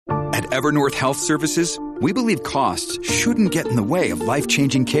At Evernorth Health Services, we believe costs shouldn't get in the way of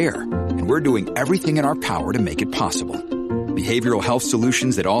life-changing care, and we're doing everything in our power to make it possible. Behavioral health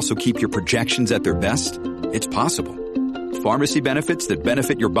solutions that also keep your projections at their best? It's possible. Pharmacy benefits that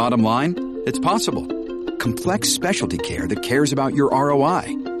benefit your bottom line? It's possible. Complex specialty care that cares about your ROI?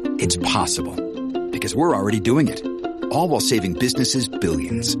 It's possible. Because we're already doing it. All while saving businesses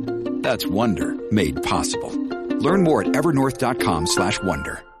billions. That's Wonder made possible. Learn more at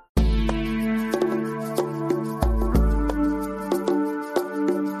evernorth.com/wonder.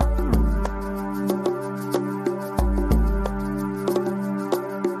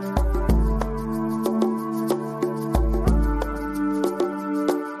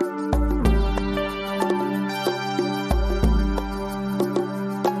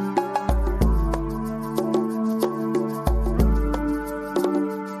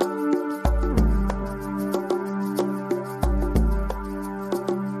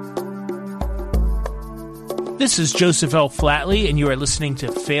 This is Joseph L. Flatley, and you are listening to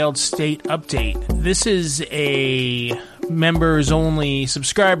Failed State Update. This is a members-only,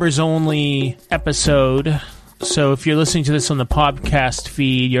 subscribers-only episode. So if you're listening to this on the podcast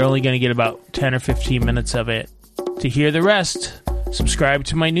feed, you're only going to get about 10 or 15 minutes of it. To hear the rest, subscribe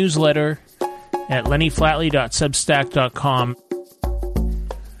to my newsletter at lennyflatley.substack.com.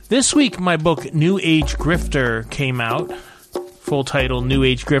 This week, my book, New Age Grifter, came out. Full title, New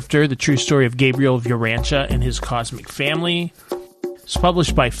Age Grifter, The True Story of Gabriel Urantia and His Cosmic Family. It's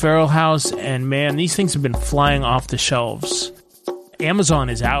published by Feral House, and man, these things have been flying off the shelves. Amazon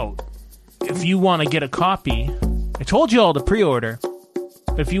is out. If you want to get a copy, I told you all to pre-order,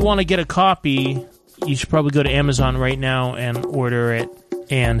 but if you want to get a copy, you should probably go to Amazon right now and order it,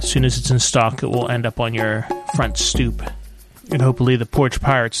 and as soon as it's in stock, it will end up on your front stoop. And hopefully the porch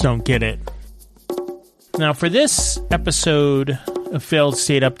pirates don't get it. Now, for this episode of Failed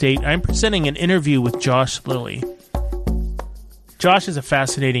State Update, I'm presenting an interview with Josh Lilly. Josh is a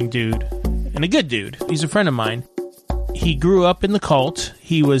fascinating dude, and a good dude. He's a friend of mine. He grew up in the cult.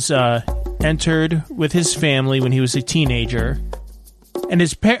 He was entered with his family when he was a teenager, and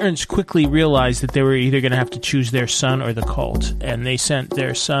his parents quickly realized that they were either going to have to choose their son or the cult, and they sent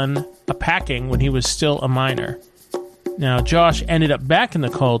their son a packing when he was still a minor. Now, Josh ended up back in the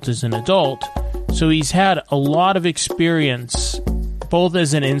cult as an adult, so he's had a lot of experience, both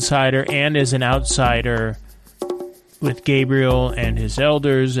as an insider and as an outsider, with Gabriel and his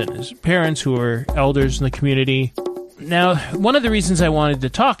elders and his parents who were elders in the community. Now, one of the reasons I wanted to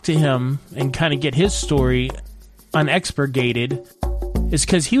talk to him and kind of get his story unexpurgated is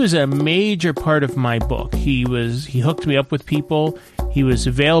because he was a major part of my book. He hooked me up with people. He was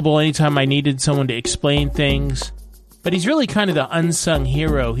available anytime I needed someone to explain things. But he's really kind of the unsung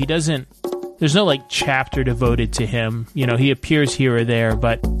hero. There's no chapter devoted to him. You know, he appears here or there,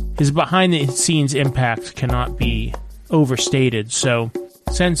 but his behind the scenes impact cannot be overstated. So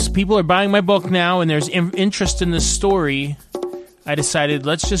since people are buying my book now and there's interest in this story, I decided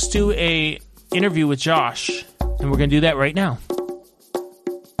let's just do a interview with Josh, and we're going to do that right now.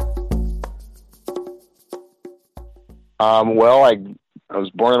 Well, I was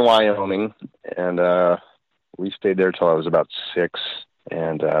born in Wyoming, and we stayed there till I was about 6.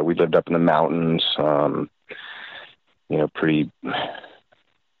 And we lived up in the mountains, pretty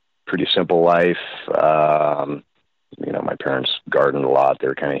simple life. My parents gardened a lot. They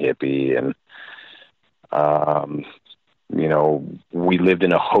were kind of hippie. And, we lived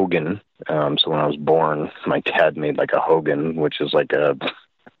in a hogan. So when I was born, my dad made a hogan, which is like a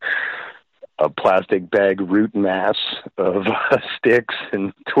plastic bag root mass of sticks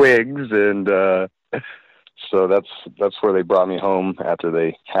and twigs. And so that's where they brought me home after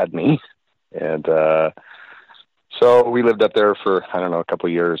they had me. And so we lived up there for, a couple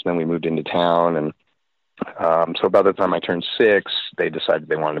of years, and then we moved into town. And so about the time I turned 6, they decided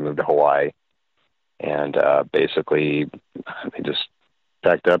they wanted to move to Hawaii. And basically, they just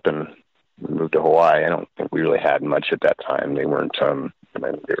packed up and moved to Hawaii. I don't think we really had much at that time. They weren't, they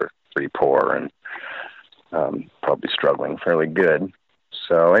were pretty poor and probably struggling fairly good.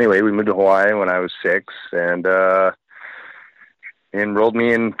 So anyway, we moved to Hawaii when I was 6, and enrolled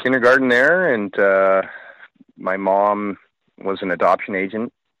me in kindergarten there. And my mom was an adoption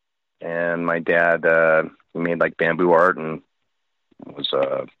agent, and my dad made bamboo art and was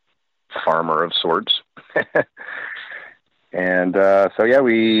a farmer of sorts. And so yeah,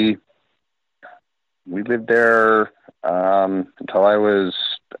 we lived there until I was,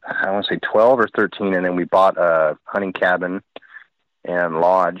 I want to say 12 or 13, and then we bought a hunting cabin and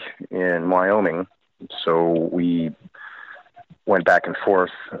lodge in Wyoming. So we went back and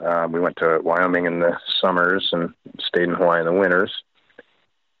forth. We went to Wyoming in the summers and stayed in Hawaii in the winters.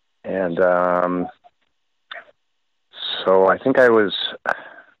 And And so I think I was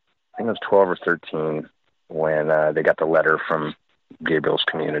 12 or 13 when they got the letter from Gabriel's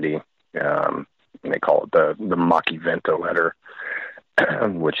community. They call it the Macchiavento letter,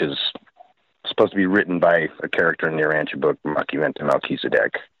 which is supposed to be written by a character in the Urantia book, Macchiavento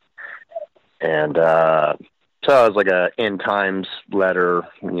Melchizedek. And so it was like a end times letter,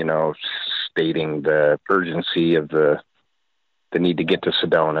 stating the urgency of the need to get to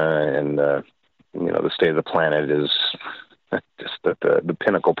Sedona, and the state of the planet is just at the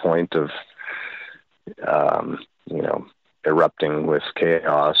pinnacle point of erupting with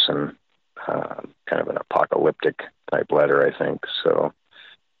chaos, and kind of an apocalyptic type letter, I think. So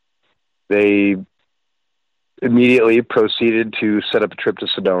they immediately proceeded to set up a trip to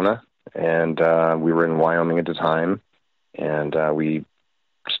Sedona, and we were in Wyoming at the time, and we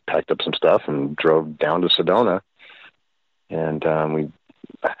just packed up some stuff and drove down to Sedona, and I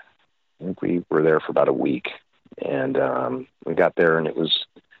think we were there for about a week, and we got there, and it was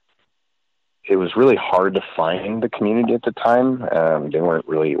really hard to find the community at the time. They weren't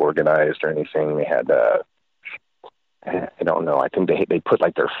really organized or anything. They had I don't know. I think they put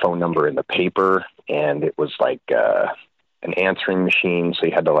like their phone number in the paper, and it was like an answering machine. So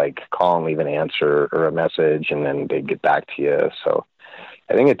you had to like call and leave an answer or a message, and then they'd get back to you. So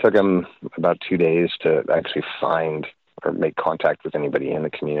I think it took them about 2 days to actually find or make contact with anybody in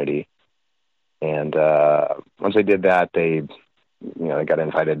the community. And once they did that, they got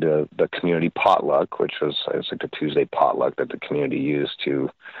invited to the community potluck, which was like the Tuesday potluck that the community used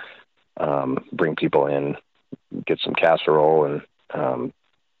to bring people in, get some casserole, and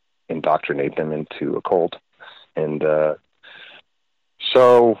indoctrinate them into a cult. And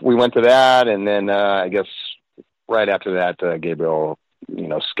so we went to that, and then I guess right after that, Gabriel,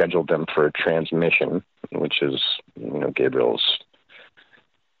 scheduled them for a transmission, which is, Gabriel's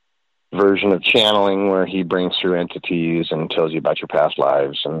version of channeling, where he brings through entities and tells you about your past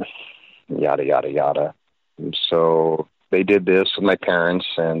lives and yada, yada, yada. And so they did this with my parents,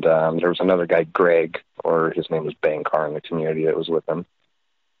 and there was another guy, Greg, or his name was Bankar, in the community that was with them.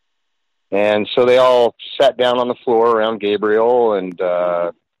 And so they all sat down on the floor around Gabriel, and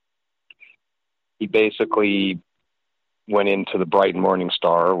he basically went into the bright morning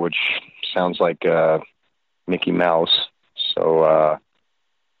star, which sounds like Mickey Mouse. So,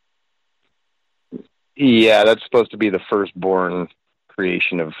 yeah, that's supposed to be the firstborn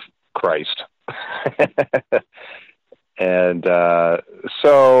creation of Christ. And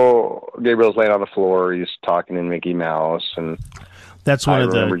so Gabriel's laying on the floor. He's talking in Mickey Mouse, and that's one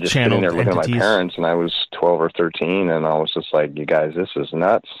of the channeled just sitting there looking entities. At my parents, and I was 12 or 13, and I was just like, "You guys, this is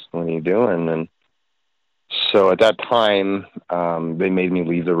nuts. What are you doing?" And so at that time, they made me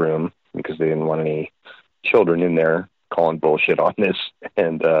leave the room because they didn't want any children in there calling bullshit on this.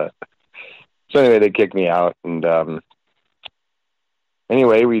 And so anyway, they kicked me out. And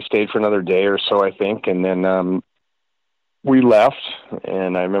anyway, we stayed for another day or so, I think, and then we left.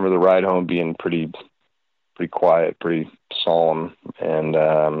 And I remember the ride home being pretty quiet, pretty solemn. And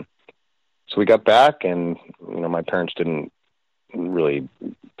so we got back, and my parents didn't really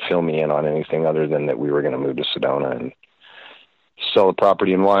fill me in on anything other than that we were going to move to Sedona and sell the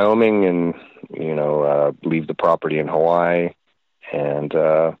property in Wyoming, and leave the property in Hawaii, and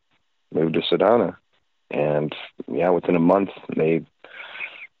move to Sedona. And yeah, within a month they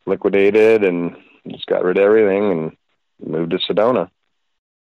liquidated and just got rid of everything and moved to Sedona.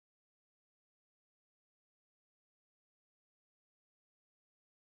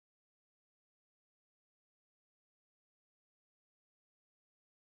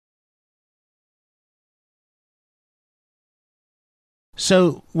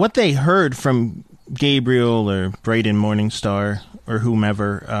 So what they heard from Gabriel or Bright and Morningstar or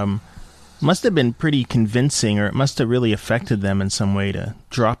whomever must have been pretty convincing, or it must have really affected them in some way to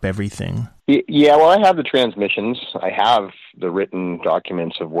drop everything. Yeah, well, I have the transmissions. I have the written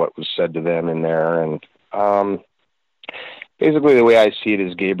documents of what was said to them in there. And basically the way I see it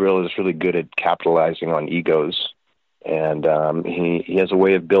is Gabriel is really good at capitalizing on egos. And he has a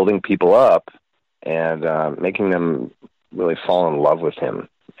way of building people up and making them really fall in love with him.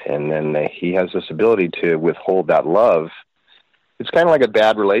 And then he has this ability to withhold that love. It's kind of like a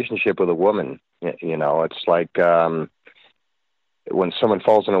bad relationship with a woman. It's like when someone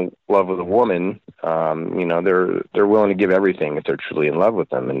falls in love with a woman, they're willing to give everything if they're truly in love with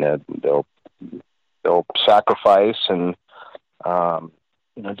them, and they'll sacrifice and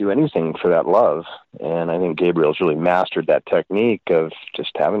do anything for that love. And I think Gabriel's really mastered that technique of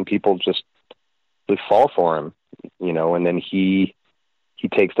just having people just really fall for him, and then he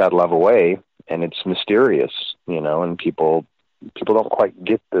takes that love away, and it's mysterious, and people people don't quite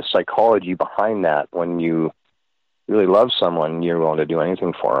get the psychology behind that. When you really love someone, you're willing to do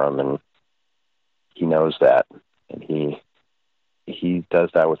anything for them, and he knows that, and he does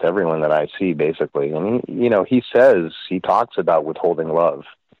that with everyone that I see, basically. And he talks about withholding love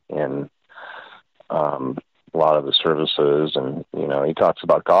in a lot of the services, and he talks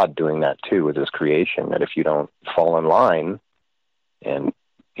about God doing that too with his creation, that if you don't fall in line and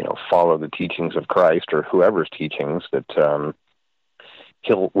follow the teachings of Christ or whoever's teachings, that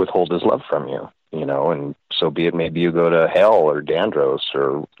he'll withhold his love from you, and so be it. Maybe you go to hell or Dandros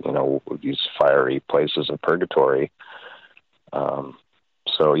or these fiery places of purgatory.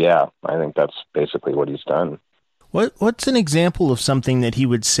 So yeah, I think that's basically what he's done. What's an example of something that he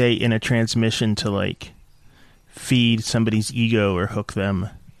would say in a transmission to, like, feed somebody's ego or hook them?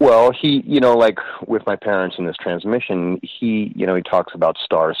 Well, he, like with my parents in this transmission, he talks about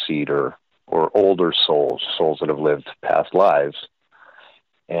starseed or older souls that have lived past lives.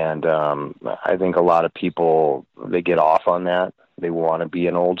 And I think a lot of people, they get off on that. They want to be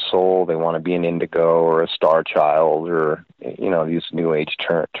an old soul. They want to be an indigo or a star child, or, these new age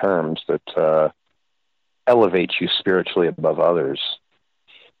terms that elevate you spiritually above others.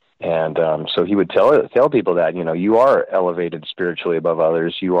 And so he would tell people that, you are elevated spiritually above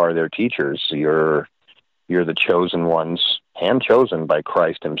others. You are their teachers. You're the chosen ones, hand chosen by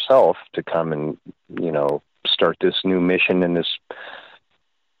Christ himself to come and, start this new mission and this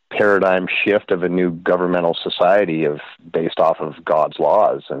paradigm shift of a new governmental society based off of God's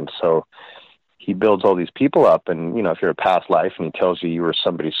laws. And so he builds all these people up, and, if you're a past life, and he tells you were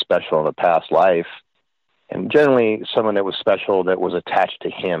somebody special in a past life, and generally someone that was special that was attached to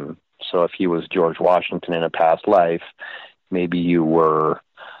him. So if he was George Washington in a past life, maybe you were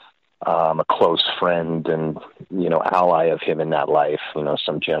a close friend and, ally of him in that life,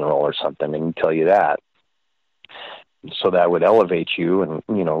 some general or something, and he'd tell you that. So that would elevate you and,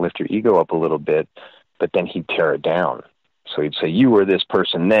 lift your ego up a little bit, but then he'd tear it down. So he'd say, you were this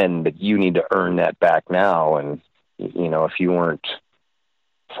person then, but you need to earn that back now. And, if you weren't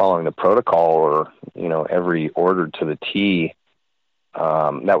following the protocol or, every order to the T,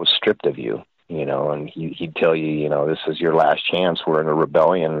 that was stripped of you, and he'd tell you, this is your last chance. We're in a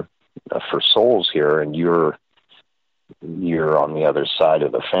rebellion for souls here, and you're on the other side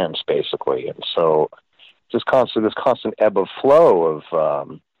of the fence, basically. And so this constant ebb of flow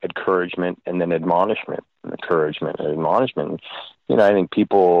of encouragement and then admonishment, and encouragement and admonishment. I think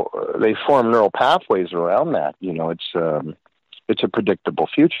people, they form neural pathways around that. It's a predictable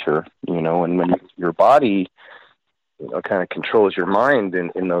future, and when your body, kind of controls your mind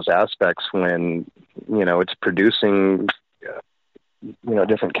in those aspects when, it's producing,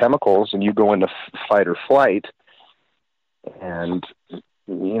 different chemicals, and you go into fight or flight. And,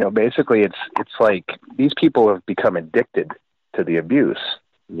 basically it's like these people have become addicted to the abuse.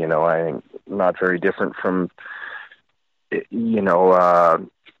 I think not very different from,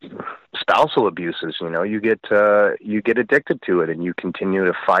 spousal abuses. You get addicted to it, and you continue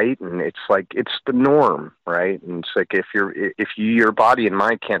to fight, and it's like it's the norm, right? And it's like if your body and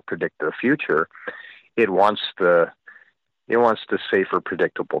mind can't predict the future, it wants the safer,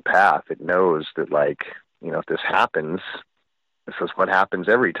 predictable path. It knows that, like, if this happens, this is what happens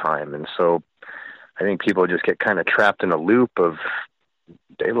every time. And so I think people just get kind of trapped in a loop of,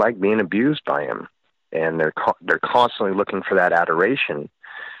 they like being abused by him, and they're constantly looking for that adoration.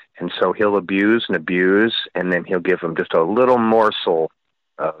 And so he'll abuse, and then he'll give them just a little morsel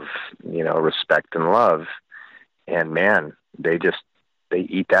of, respect and love. And man, they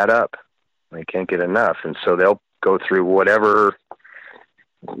eat that up. They can't get enough. And so they'll go through whatever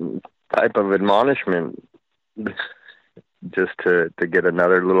type of admonishment just to get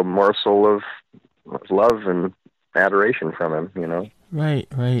another little morsel of love and adoration from him, Right.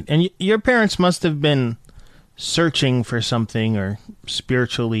 And your parents must have been searching for something or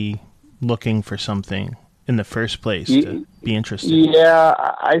spiritually looking for something in the first place to be interested. Yeah,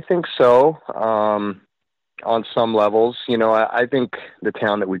 I think so. On some levels, I think the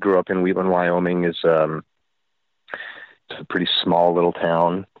town that we grew up in, Wheatland, Wyoming, is it's a pretty small little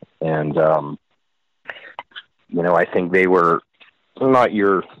town, and I think they were not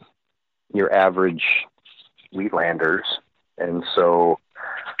your average Wheatlanders, and so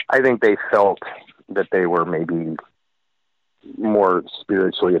I think they felt that they were maybe more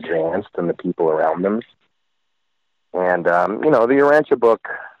spiritually advanced than the people around them. And the Urantia book,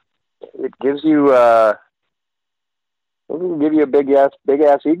 it gives you it can give you a big ass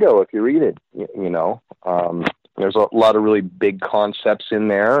ego if you read it. There's a lot of really big concepts in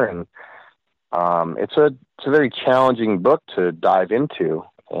there, and it's a very challenging book to dive into.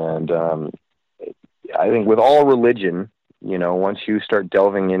 And I think with all religion, once you start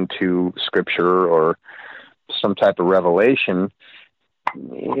delving into scripture or some type of revelation,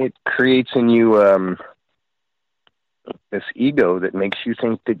 it creates in you this ego that makes you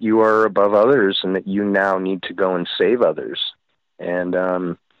think that you are above others and that you now need to go and save others. And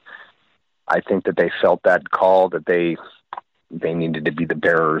I think that they felt that call that they needed to be the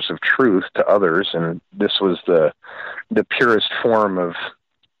bearers of truth to others, and this was the purest form of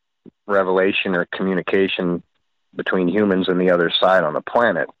revelation or communication between humans and the other side on the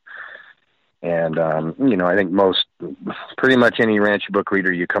planet. And, I think pretty much any Urantia book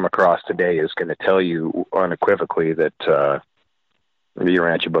reader you come across today is going to tell you unequivocally that the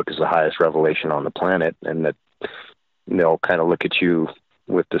Urantia book is the highest revelation on the planet, and that they'll kind of look at you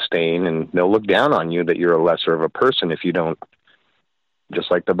with disdain, and they'll look down on you that you're a lesser of a person if you don't,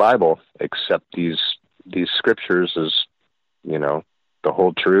 just like the Bible, accept these scriptures as, the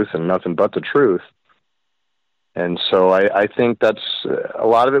whole truth and nothing but the truth. And so I think that's a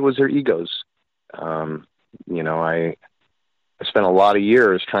lot of it was their egos. I spent a lot of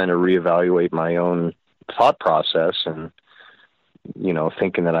years trying to reevaluate my own thought process and,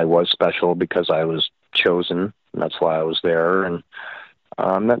 thinking that I was special because I was chosen, and that's why I was there. And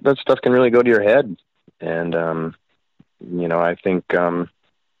that stuff can really go to your head. And, I think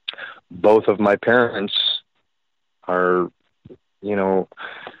both of my parents are,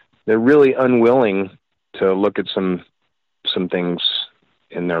 they're really unwilling to look at some things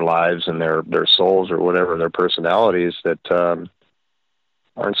in their lives and their souls or whatever, their personalities that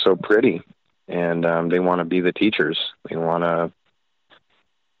aren't so pretty. And they want to be the teachers. They want to,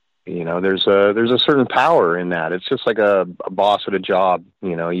 there's a certain power in that. It's just like a boss at a job.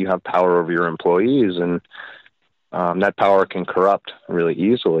 You have power over your employees, and that power can corrupt really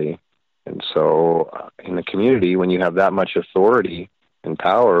easily. And so in the community, when you have that much authority and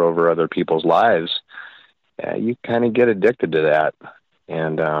power over other people's lives, you kind of get addicted to that.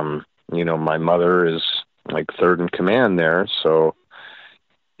 And, my mother is like third in command there. So,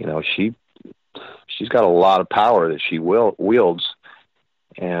 she's got a lot of power that she wields.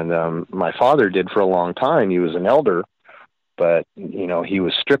 And my father did for a long time. He was an elder, but, he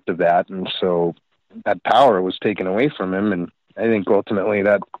was stripped of that. And so that power was taken away from him. And I think ultimately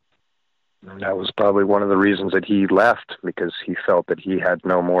that was probably one of the reasons that he left, because he felt that he had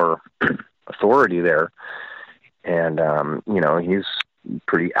no more authority there. And, he's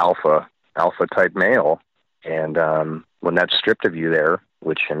pretty alpha type male. And when that's stripped of you there,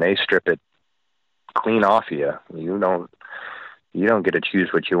 and they strip it clean off you, you don't get to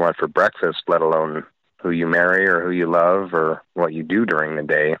choose what you want for breakfast, let alone who you marry or who you love or what you do during the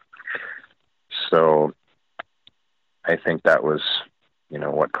day. So I think that was,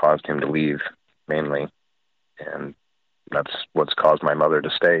 what caused him to leave mainly. And that's what's caused my mother to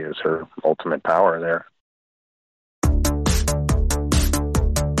stay, is her ultimate power there.